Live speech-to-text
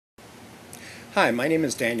Hi, my name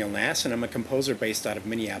is Daniel Nass, and I'm a composer based out of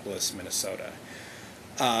Minneapolis, Minnesota.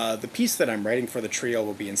 The piece that I'm writing for the trio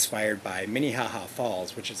will be inspired by Minnehaha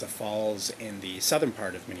Falls, which is a falls in the southern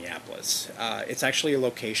part of Minneapolis. It's actually a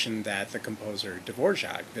location that the composer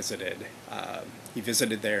Dvorak visited. He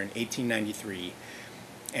visited there in 1893,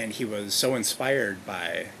 and he was so inspired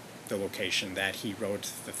by the location that he wrote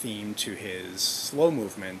the theme to his slow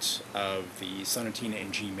movement of the Sonatina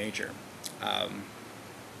in G major.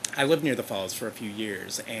 I lived near the falls for a few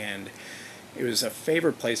years, and it was a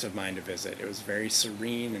favorite place of mine to visit. It was very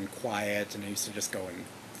serene and quiet, and I used to just go and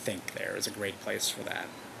think there. It was a great place for that.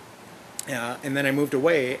 And then I moved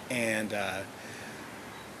away, and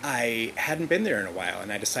I hadn't been there in a while,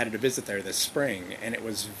 and I decided to visit there this spring, and it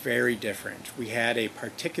was very different. We had a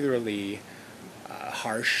particularly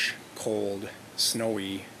harsh, cold,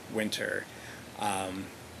 snowy winter,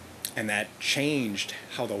 and that changed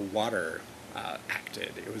how the water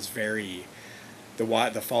acted. It was very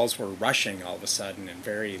the falls were rushing all of a sudden and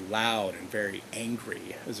very loud and very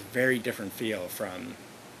angry. It was a very different feel from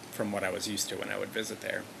what I was used to when I would visit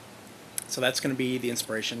there. So that's going to be the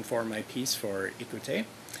inspiration for my piece for Ecouter.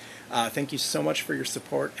 Thank you so much for your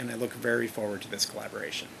support, and I look very forward to this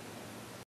collaboration.